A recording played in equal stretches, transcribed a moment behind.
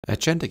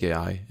Agentic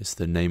AI is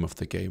the name of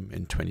the game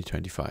in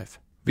 2025.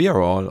 We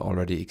are all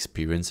already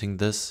experiencing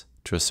this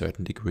to a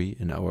certain degree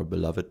in our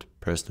beloved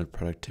personal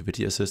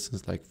productivity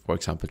assistants, like for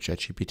example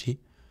ChatGPT.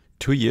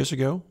 2 years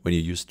ago, when you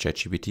used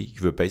ChatGPT,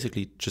 you were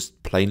basically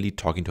just plainly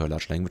talking to a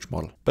large language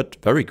model. But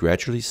very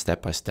gradually,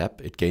 step by step,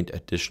 it gained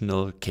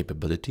additional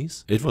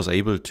capabilities. It was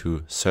able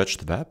to search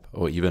the web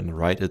or even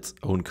write its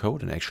own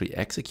code and actually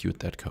execute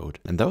that code.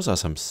 And those are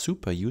some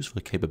super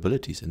useful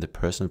capabilities in the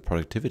personal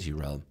productivity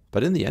realm.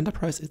 But in the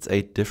enterprise, it's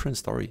a different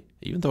story,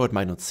 even though it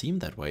might not seem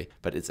that way,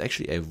 but it's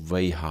actually a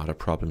way harder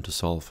problem to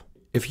solve.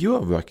 If you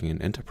are working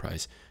in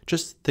enterprise,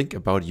 just think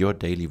about your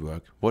daily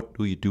work. What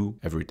do you do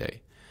every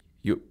day?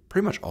 You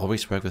pretty much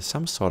always work with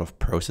some sort of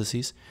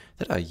processes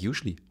that are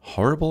usually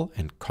horrible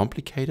and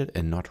complicated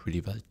and not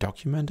really well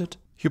documented.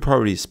 You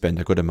probably spend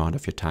a good amount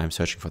of your time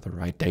searching for the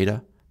right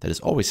data that is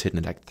always hidden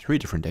in like 3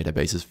 different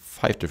databases,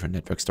 5 different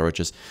network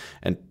storages,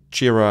 and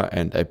Jira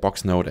and a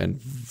box node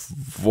and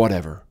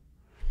whatever.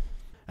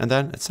 And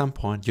then at some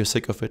point you're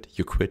sick of it,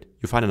 you quit,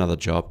 you find another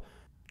job,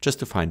 just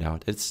to find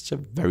out it's the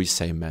very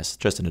same mess,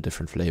 just in a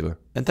different flavor.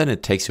 And then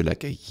it takes you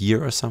like a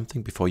year or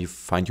something before you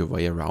find your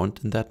way around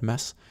in that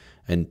mess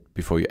and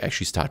before you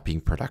actually start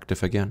being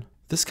productive again.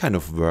 This kind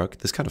of work,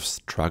 this kind of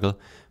struggle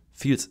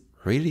feels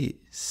really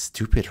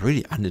stupid,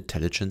 really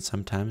unintelligent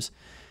sometimes,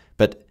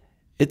 but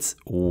it's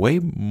way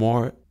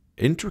more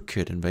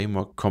intricate and way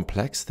more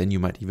complex than you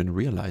might even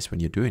realize when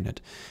you're doing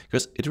it,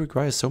 because it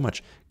requires so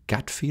much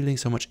gut feeling,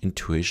 so much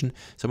intuition,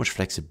 so much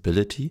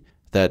flexibility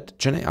that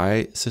Gen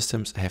AI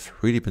systems have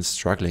really been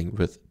struggling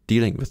with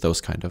dealing with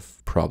those kind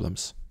of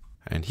problems.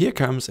 And here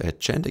comes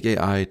agentic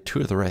AI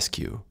to the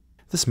rescue.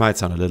 This might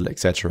sound a little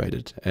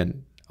exaggerated,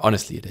 and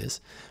honestly it is,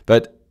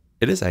 but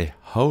it is a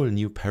whole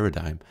new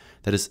paradigm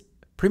that is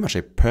pretty much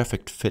a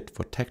perfect fit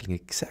for tackling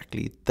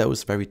exactly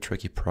those very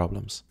tricky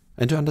problems.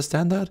 And to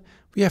understand that,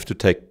 we have to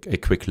take a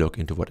quick look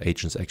into what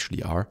agents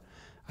actually are.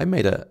 I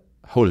made a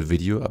whole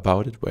video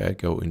about it where I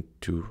go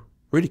into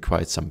really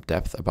quite some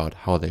depth about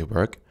how they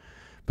work,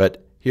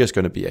 but here's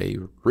going to be a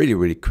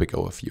really quick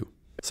overview.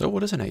 So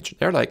what is an agent?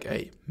 There are like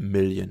a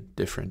million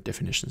different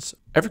definitions.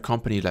 Every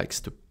company likes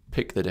to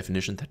pick the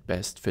definition that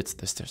best fits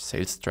their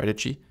sales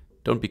strategy.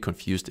 Don't be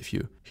confused if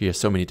you hear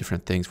so many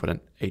different things what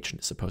an agent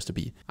is supposed to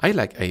be. I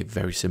like a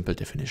very simple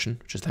definition,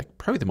 which is like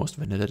probably the most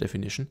vanilla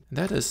definition. And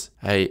that is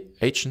an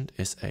agent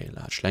is a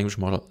large language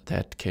model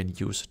that can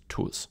use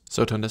tools.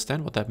 So to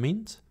understand what that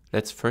means,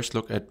 let's first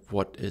look at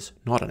what is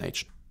not an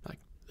agent. Like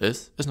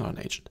this is not an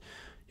agent.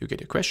 You get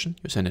your question,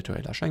 you send it to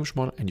a large language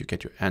model, and you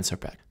get your answer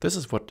back. This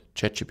is what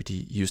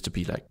ChatGPT used to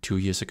be like 2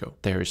 years ago.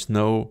 There is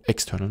no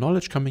external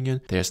knowledge coming in.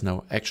 There's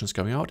no actions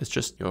going out. It's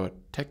just your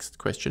text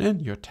question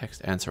in, your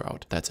text answer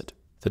out. That's it.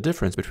 The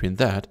difference between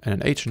that and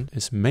an agent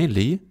is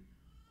mainly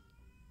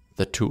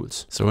the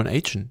tools. So an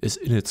agent is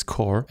in its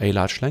core a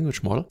large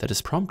language model that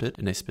is prompted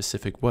in a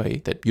specific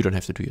way that you don't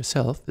have to do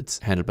yourself. It's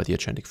handled by the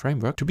agentic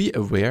framework to be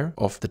aware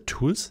of the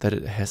tools that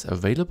it has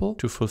available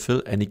to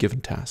fulfill any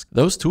given task.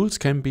 Those tools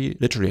can be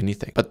literally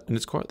anything, but in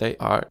its core they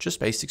are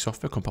just basic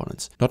software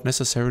components, not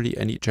necessarily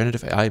any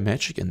generative AI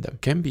magic in them.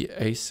 It can be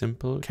a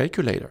simple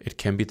calculator. It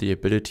can be the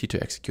ability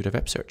to execute a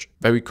web search.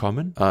 Very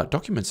common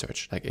document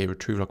search, like a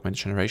retrieval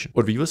augmented generation.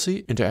 What we will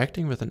see,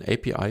 interacting with an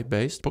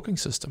API-based booking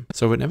system.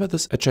 So whenever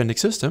this agentic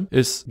system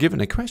is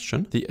given a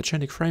question, the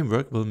agentic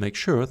framework will make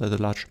sure that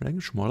the large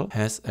language model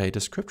has a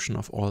description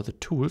of all the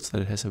tools that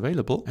it has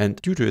available,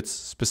 and due to its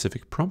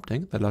specific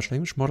prompting, the large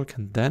language model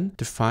can then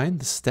define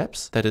the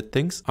steps that it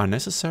thinks are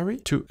necessary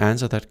to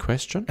answer that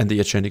question, and the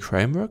agentic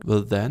framework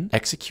will then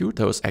execute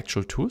those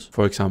actual tools.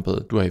 For example,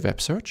 do a web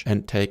search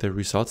and take the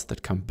results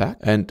that come back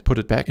and put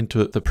it back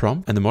into the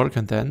prompt, and the model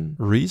can then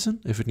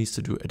reason if it needs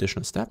to do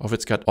additional steps, or if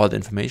it's got all the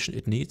information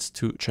it needs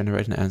to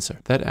generate an answer.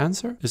 That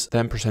answer is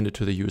then presented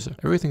to the user.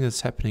 Everything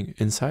that's happening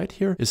inside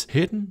here is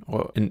hidden,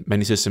 or in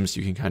many systems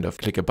you can kind of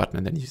click a button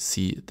and then you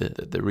see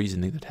the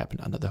reasoning that happened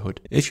under the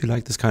hood. If you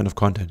like this kind of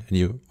content and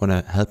you want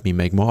to help me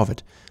make more of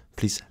it,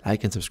 please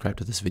like and subscribe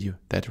to this video.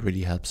 That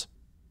really helps.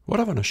 What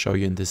I want to show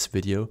you in this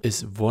video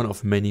is one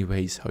of many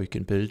ways how you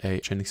can build a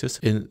agentic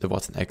system in the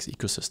watsonx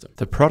ecosystem.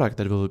 The product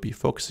that we will be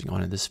focusing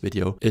on in this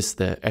video is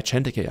the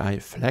agentic AI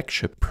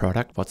flagship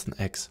product,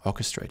 watsonx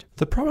Orchestrate.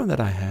 The problem that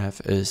I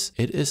have is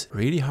it is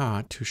really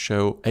hard to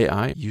show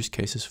AI use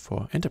cases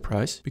for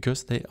enterprise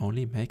because they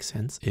only make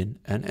sense in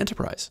an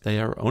enterprise. They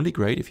are only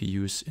great if you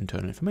use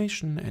internal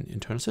information and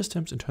internal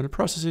systems, internal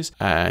processes,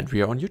 and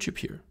we are on YouTube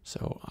here.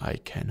 So I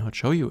cannot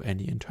show you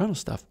any internal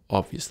stuff,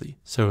 obviously.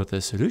 So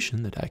the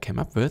solution that I came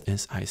up with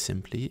is I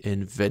simply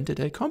invented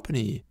a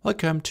company.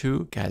 Welcome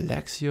to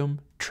Galaxium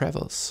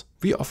Travels.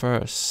 We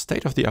offer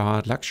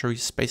state-of-the-art luxury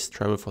space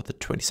travel for the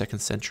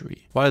 22nd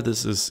century. While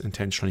this is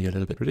intentionally a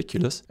little bit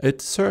ridiculous,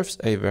 it serves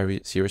a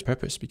very serious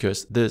purpose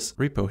because this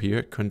repo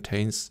here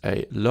contains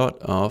a lot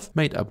of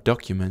made-up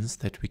documents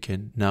that we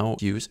can now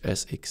use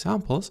as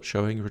examples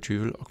showing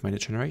retrieval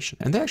augmented generation.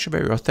 And they're actually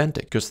very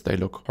authentic because they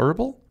look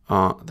horrible.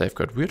 They've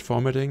got weird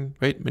formatting,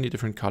 many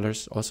different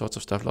colors, all sorts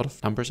of stuff, a lot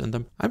of numbers in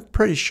them. I'm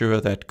pretty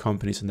sure that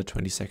companies in the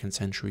 22nd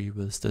century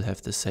will still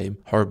have the same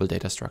horrible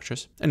data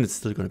structures, and it's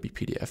still going to be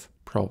PDF,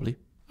 probably.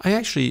 I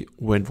actually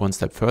went one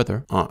step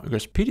further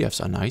because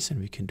PDFs are nice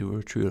and we can do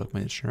retrieval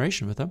augmented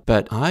generation with them.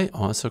 But I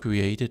also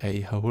created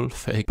a whole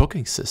fake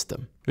booking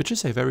system, which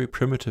is a very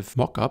primitive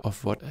mock-up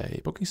of what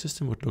a booking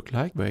system would look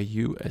like, where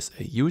you as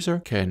a user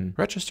can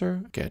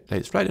register, get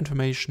latest flight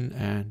information,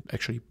 and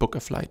actually book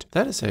a flight.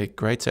 That is a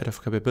great set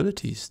of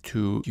capabilities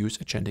to use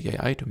agentic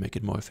AI to make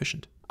it more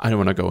efficient. I don't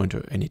want to go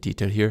into any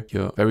detail here.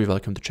 You're very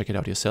welcome to check it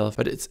out yourself,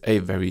 but it's a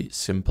very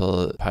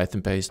simple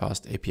Python-based,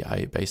 fast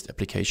API-based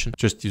application.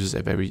 Just uses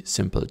a very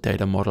simple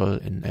data model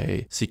in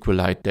a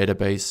SQLite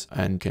database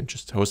and can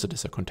just host it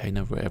as a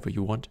container wherever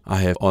you want. I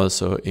have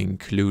also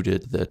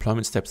included the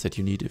deployment steps that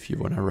you need if you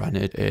want to run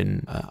it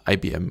in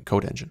IBM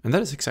Code Engine. And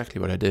that is exactly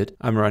what I did.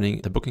 I'm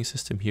running the booking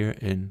system here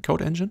in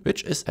Code Engine,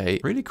 which is a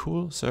really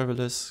cool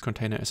serverless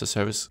container as a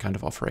service kind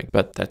of offering.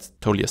 But that's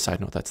totally a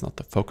side note. That's not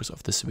the focus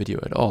of this video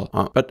at all.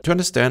 But to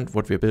understand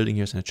what we're building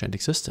here as an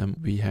agentic system,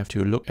 we have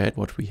to look at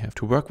what we have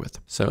to work with.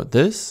 So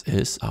this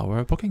is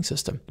our booking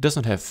system. It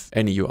doesn't have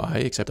any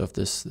UI except of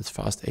this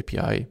fast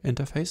API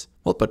interface.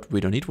 Well, but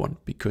we don't need one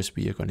because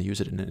we are going to use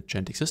it in an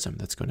agentic system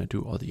that's going to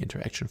do all the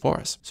interaction for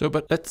us.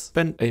 But let's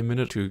spend a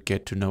minute to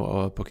get to know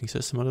our booking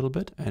system a little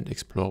bit and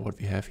explore what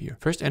we have here.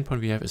 First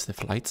endpoint we have is the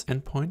flights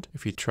endpoint.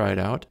 If we try it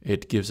out,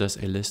 it gives us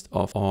a list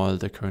of all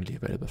the currently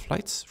available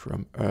flights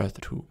from Earth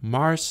to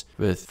Mars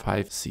with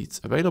 5 seats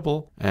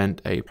available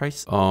and a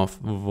price of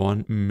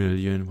 1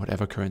 million,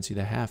 whatever currency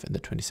they have in the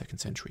 22nd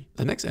century.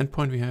 The next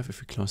endpoint we have,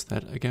 if we close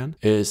that again,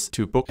 is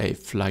to book a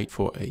flight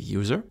for a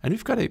user. And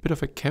we've got a bit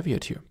of a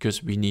caveat here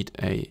because we need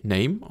a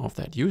name of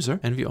that user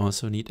and we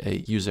also need a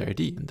user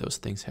ID, and those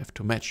things have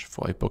to match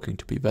for a booking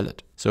to be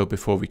valid. So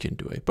before we can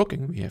do a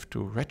booking, we have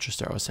to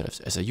register ourselves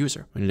as a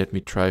user. And let me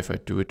try if I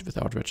do it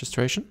without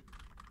registration.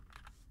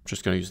 I'm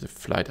just going to use the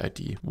flight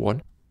ID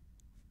 1.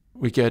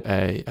 We get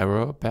an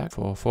error back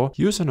for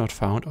user not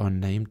found or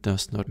name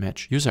does not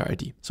match user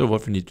ID. So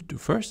what we need to do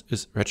first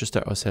is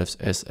register ourselves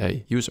as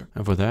a user.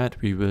 And for that,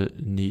 we will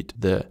need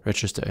the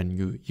register a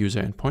new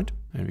user endpoint.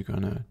 And we're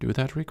going to do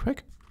that real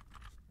quick.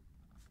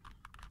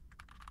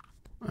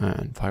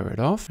 And fire it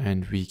off,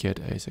 and we get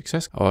a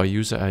success. Our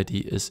user ID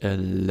is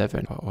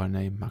 11 for our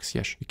name Max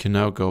Jesch. We can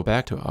now go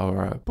back to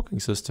our booking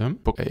system,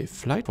 book a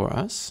flight for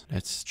us.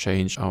 Let's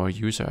change our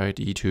user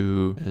ID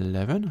to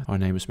 11. Our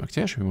name is Max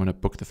Jesch. We want to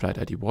book the flight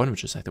ID 1,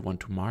 which is like the one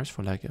to Mars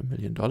for like $1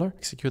 million.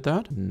 Execute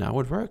that. Now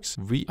it works.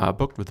 We are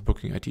booked with the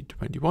booking ID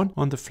 21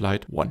 on the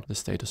flight 1. The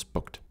status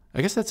booked.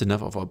 I guess that's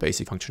enough of our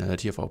basic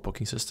functionality of our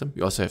booking system.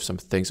 We also have some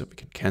things that we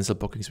can cancel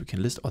bookings, we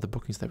can list all the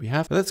bookings that we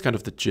have. But that's kind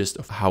of the gist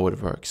of how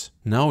it works.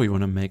 Now we want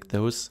to make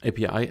those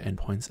API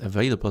endpoints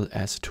available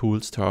as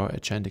tools to our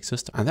agentic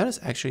system. And that is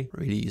actually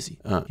really easy.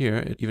 Here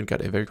it even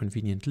got a very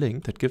convenient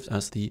link that gives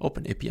us the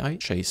Open API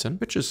JSON,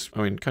 which is,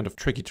 kind of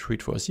tricky to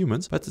read for us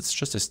humans, but it's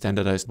just a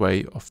standardized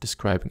way of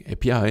describing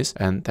APIs.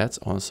 And that's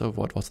also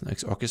what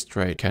watsonx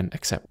orchestrate can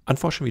accept.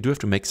 Unfortunately, we do have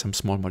to make some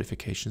small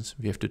modifications.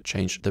 We have to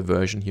change the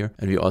version here,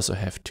 and we also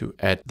have to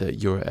add the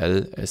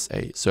URL as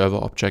a server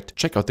object.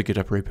 Check out the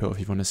GitHub repo if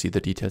you want to see the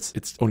details.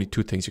 It's only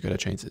 2 things you gotta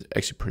change. It's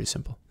actually pretty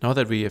simple. Now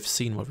that we have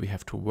seen what we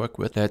have to work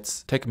with,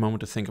 let's take a moment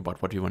to think about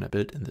what we want to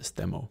build in this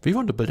demo. We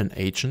want to build an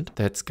agent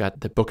that's got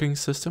the booking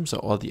system, so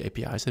all the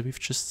APIs that we've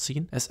just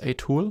seen as a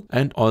tool,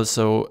 and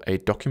also a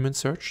document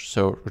search,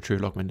 so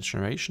retrieval augmented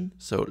generation,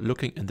 so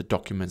looking in the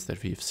documents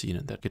that we've seen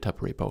in that GitHub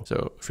repo.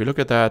 So if you look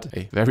at that,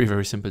 a very,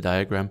 very simple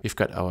diagram. We've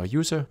got our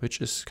user,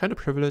 which is kind of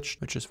privileged,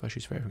 which is why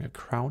she's wearing a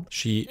crown.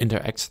 She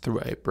interacts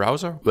through a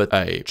browser with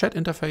a chat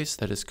interface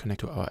that is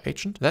connected to our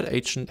agent. That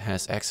agent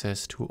has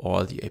access to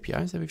all the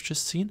APIs that we've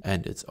just seen,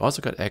 and it's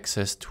also got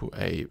access to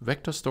a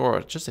vector store,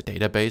 or just a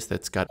database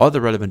that's got all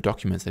the relevant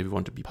documents that we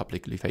want to be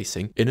publicly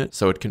facing in it,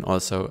 so it can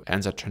also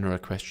answer general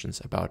questions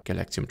about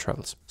Galaxium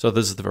travels. So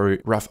this is the very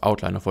rough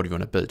outline of what we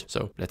want to build.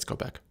 So let's go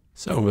back.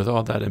 So with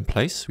all that in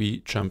place, we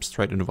jump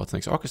straight into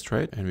watsonx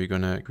orchestrate, and we're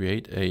going to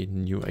create a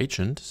new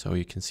agent so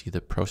you can see the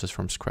process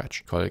from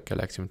scratch. Call it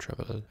Galaxium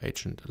Travel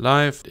Agent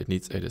Live. It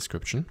needs a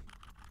description.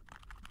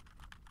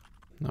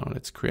 Now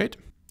let's create.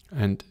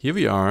 And here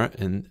we are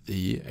in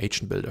the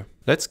agent builder.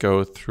 Let's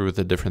go through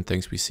the different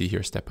things we see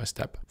here step by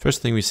step.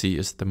 First thing we see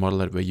is the model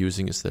that we're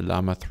using is the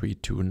Llama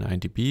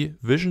 3290B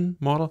vision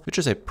model, which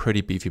is a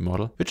pretty beefy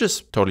model, which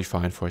is totally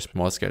fine for a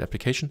small scale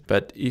application.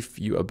 But if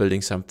you are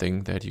building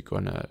something that you're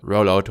gonna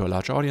roll out to a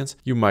large audience,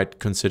 you might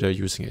consider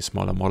using a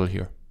smaller model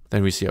here.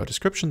 Then we see our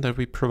description that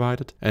we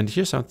provided. And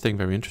here's something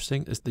very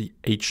interesting is the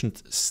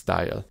agent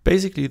style.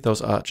 Basically,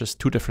 those are just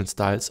 2 different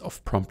styles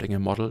of prompting a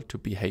model to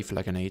behave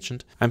like an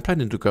agent. I'm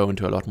planning to go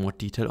into a lot more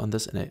detail on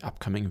this in an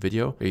upcoming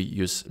video. We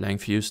use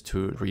LangFuse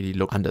to really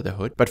look under the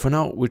hood. But for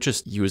now, we'll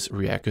just use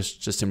React because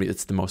just simply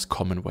it's the most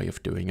common way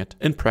of doing it.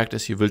 In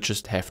practice, you will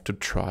just have to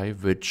try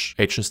which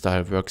agent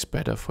style works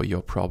better for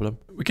your problem.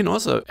 We can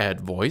also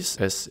add voice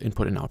as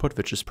input and output,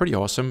 which is pretty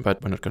awesome,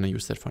 but we're not going to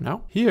use that for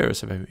now. Here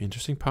is a very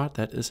interesting part,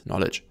 that is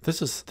knowledge.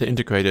 This is the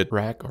integrated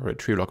RAG or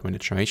retrieval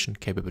augmentation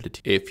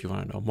capability. If you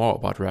want to know more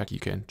about RAG, you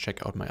can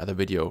check out my other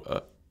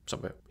video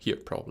somewhere here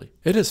probably.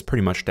 It is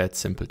pretty much that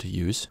simple to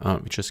use.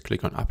 We just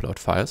click on upload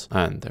files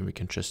and then we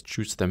can just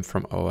choose them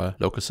from our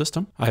local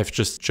system. I've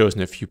just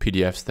chosen a few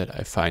PDFs that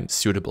I find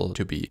suitable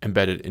to be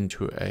embedded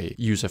into a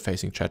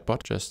user-facing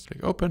chatbot. Just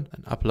click open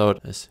and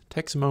upload. This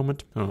takes a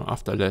moment.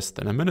 After less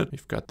than a minute,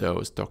 we've got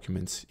those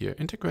documents here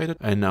integrated.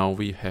 And now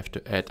we have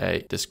to add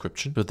a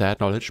description to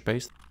that knowledge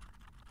base.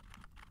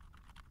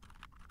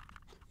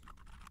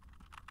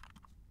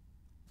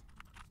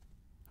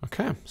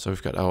 Okay, so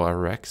we've got our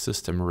RAG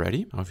system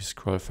ready. Now if we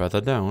scroll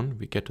further down,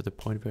 we get to the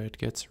point where it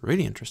gets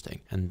really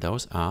interesting. And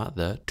those are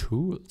the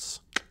tools.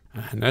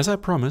 And as I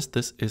promised,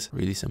 this is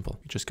really simple.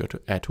 You just go to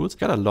add tools.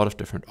 Got a lot of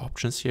different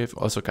options here. You've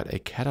also got a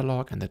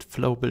catalog and that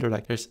flow builder.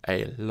 Like there's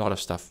a lot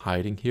of stuff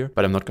hiding here,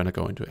 but I'm not going to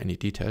go into any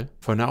detail.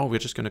 For now, we're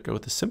just going to go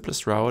the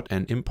simplest route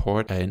and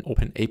import an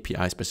open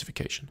API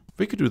specification.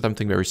 We could do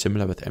something very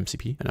similar with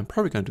MCP, and I'm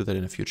probably going to do that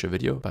in a future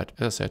video, but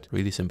as I said,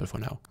 really simple for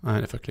now.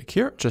 And if I click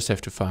here, just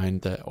have to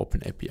find the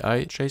open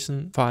API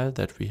JSON file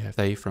that we have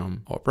saved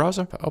from our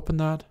browser. If I open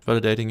that,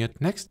 validating it,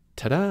 next,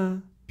 ta-da!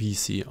 We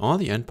see all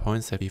the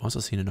endpoints that we've also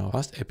seen in our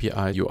past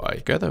API UI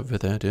together with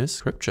the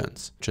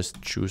descriptions.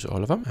 Just choose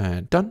all of them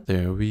and done.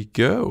 There we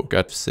go.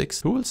 Got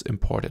 6 tools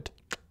imported.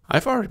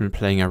 I've already been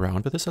playing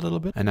around with this a little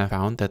bit and I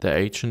found that the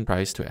agent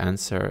tries to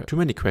answer too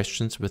many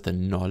questions with the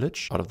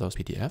knowledge out of those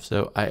PDFs.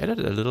 So I added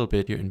a little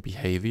bit here in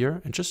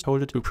behavior and just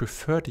told it to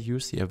prefer to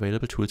use the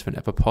available tools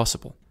whenever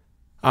possible.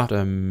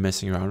 After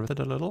messing around with it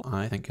a little,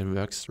 I think it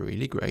works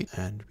really great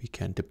and we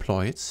can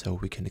deploy it so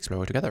we can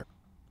explore it together.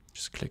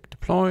 Just click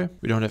deploy.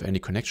 We don't have any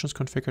connections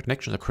configured.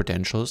 Connections are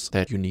credentials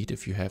that you need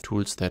if you have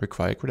tools that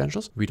require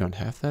credentials. We don't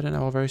have that in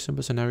our very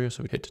simple scenario.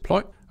 So we hit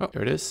deploy. Oh,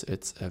 there it is.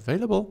 It's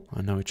available.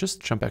 And now we just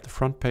jump back to the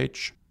front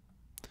page.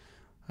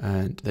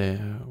 And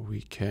there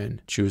we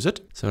can choose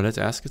it. So let's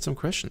ask it some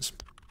questions.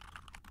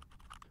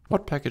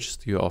 What packages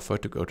do you offer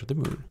to go to the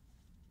moon?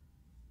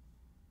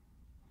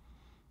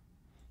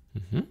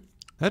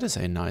 That is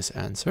a nice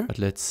answer, but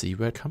let's see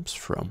where it comes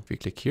from. If we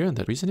click here in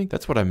that reasoning,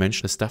 that's what I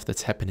mentioned, the stuff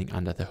that's happening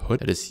under the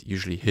hood that is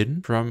usually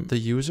hidden from the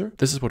user.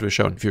 This is what we're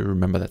shown. If you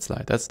remember that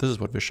slide, this is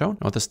what we're shown.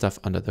 All the stuff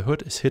under the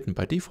hood is hidden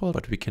by default,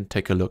 but we can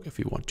take a look if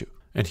we want to.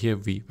 And here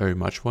we very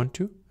much want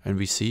to. And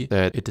we see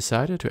that it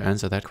decided to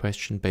answer that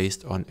question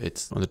based on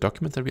the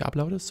document that we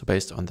uploaded. So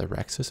based on the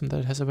RAG system that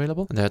it has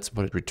available. And that's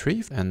what it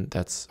retrieved. And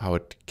that's how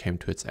it came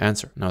to its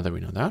answer. Now that we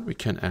know that, we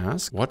can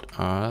ask, what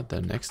are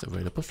the next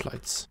available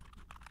flights?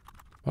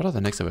 What are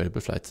the next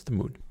available flights to the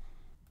moon?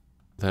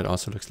 That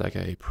also looks like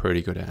a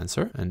pretty good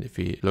answer. And if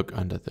we look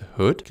under the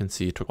hood, you can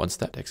see it took one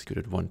step,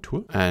 executed one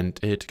tool, and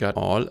it got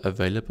all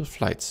available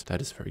flights.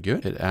 That is very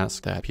good. It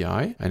asked the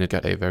API and it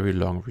got a very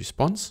long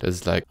response.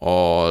 There's like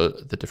all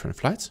the different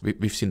flights.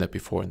 We've seen that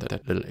before in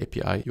that little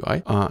API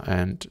UI.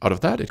 And out of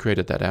that, it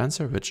created that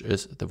answer, which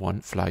is the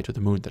one flight to the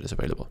moon that is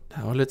available.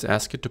 Now let's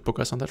ask it to book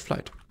us on that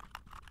flight.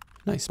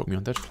 Nice, book me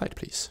on that flight,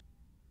 please.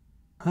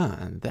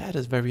 And that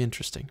is very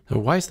interesting. So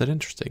why is that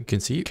interesting? You can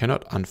see you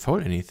cannot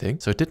unfold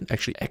anything. So it didn't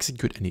actually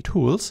execute any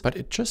tools, but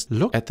it just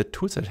looked at the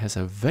tools that it has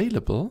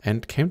available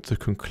and came to the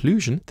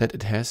conclusion that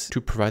it has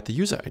to provide the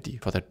user ID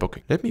for that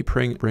booking. Let me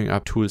bring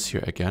up tools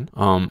here again.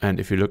 And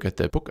if you look at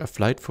the book a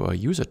flight for a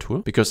user tool,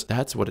 because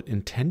that's what it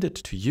intended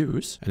to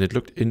use. And it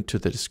looked into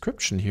the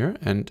description here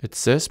and it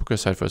says book a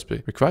flight for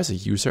a requires a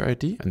user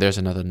ID. And there's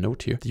another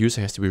note here. The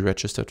user has to be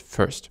registered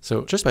first.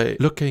 So just by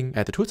looking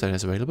at the tools that it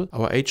has available,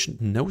 our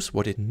agent knows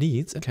what it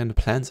needs and can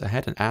plans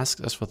ahead and asks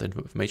us for the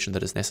information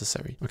that is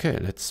necessary. Okay,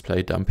 let's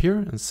play dump here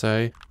and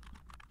say,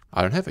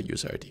 I don't have a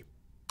user ID.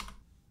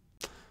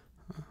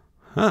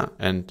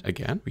 And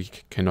again, we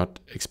cannot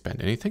expand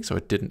anything, so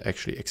it didn't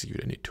actually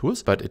execute any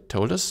tools, but it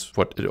told us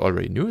what it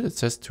already knew. It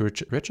says to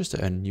register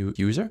a new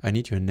user, I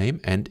need your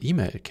name and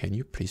email. Can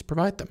you please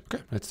provide them?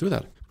 Okay, let's do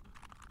that.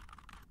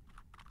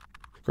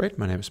 Great,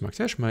 my name is Max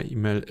Jesch. My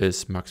email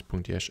is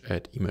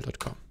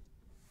max.jesch@email.com.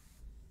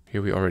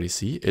 Here we already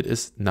see it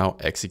is now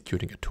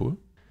executing a tool.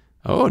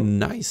 Oh,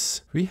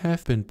 nice. We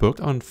have been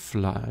booked on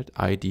flight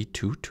ID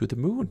 2 to the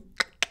moon.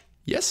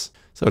 Yes.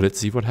 So let's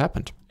see what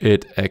happened.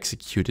 It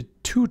executed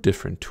 2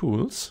 different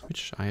tools,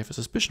 which I have a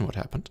suspicion what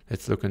happened.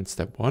 Let's look in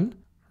step 1.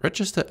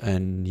 Register a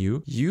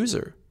new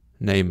user.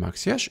 Name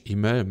Max Jesch,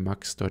 email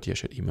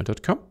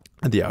max.jesch@email.com.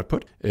 And the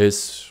output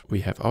is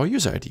we have our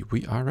user ID.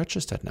 We are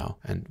registered now.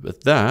 And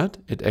with that,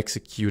 it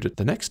executed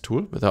the next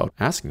tool without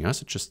asking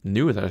us. It just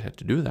knew that it had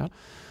to do that.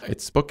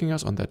 It's booking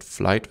us on that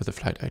flight with the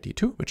flight ID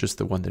 2, which is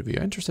the one that we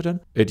are interested in.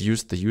 It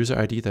used the user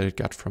ID that it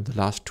got from the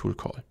last tool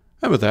call.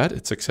 And with that,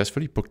 it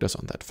successfully booked us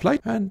on that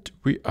flight. And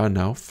we are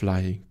now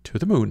flying to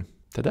the moon.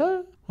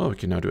 Ta-da! Well, we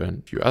can now do a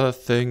few other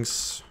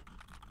things.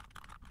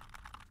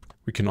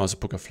 We can also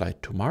book a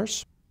flight to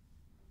Mars.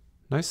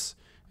 Nice.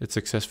 It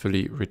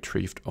successfully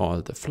retrieved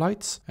all the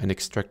flights and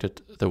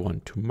extracted the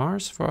one to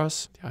Mars for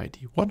us, the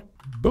ID 1.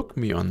 Book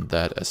me on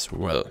that as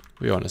well.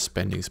 We're on a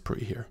spending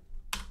spree here.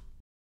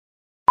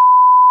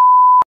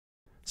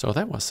 So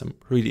that was some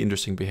really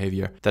interesting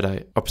behavior that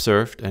I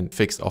observed and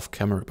fixed off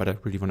camera, but I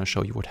really want to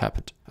show you what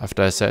happened.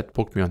 After I said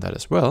book me on that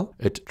as well,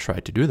 it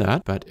tried to do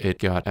that, but it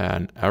got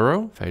an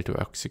error, failed to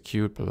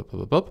execute, blah, blah,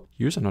 blah, blah, blah.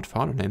 User not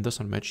found, and name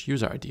does not match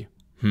user ID.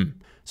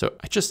 So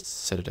I just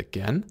said it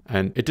again,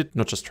 and it did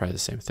not just try the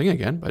same thing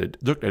again, but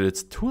it looked at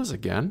its tools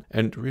again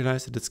and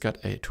realized that it's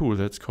got a tool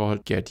that's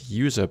called get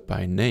user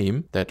by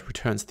name that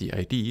returns the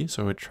ID.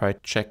 So it tried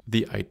to check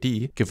the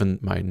ID given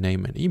my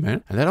name and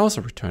email, and that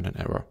also returned an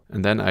error.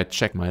 And then I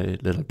checked my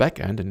little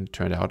backend, and it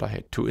turned out I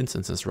had 2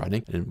 instances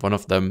running, and in one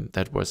of them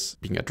that was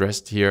being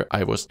addressed here,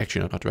 I was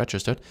actually not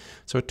registered.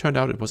 So it turned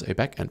out it was a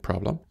backend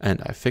problem,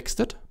 and I fixed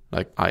it.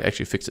 Like I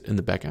actually fixed it in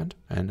the backend,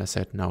 and I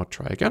said, now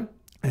try again.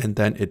 And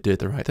then it did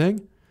the right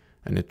thing,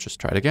 and it just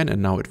tried again,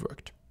 and now it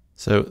worked.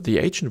 So the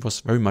agent was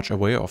very much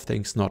aware of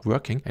things not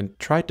working and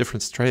tried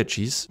different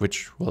strategies,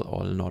 which will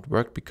all not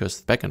work because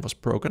the backend was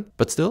broken.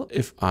 But still,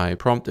 if I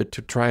prompted it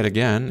to try it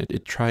again,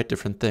 it tried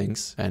different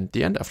things, and at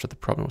the end, after the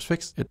problem was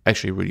fixed, it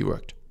actually really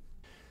worked.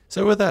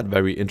 So with that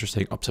very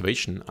interesting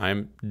observation,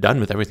 I'm done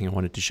with everything I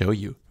wanted to show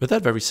you. With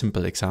that very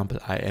simple example,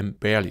 I am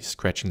barely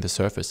scratching the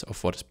surface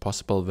of what is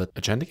possible with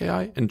agentic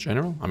AI in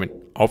general. I mean,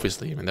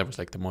 obviously, that was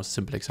like the most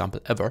simple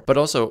example ever, but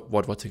also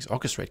what watsonx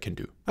orchestrate can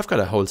do. I've got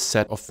a whole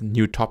set of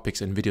new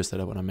topics and videos that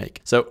I want to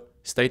make. So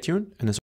stay tuned, and as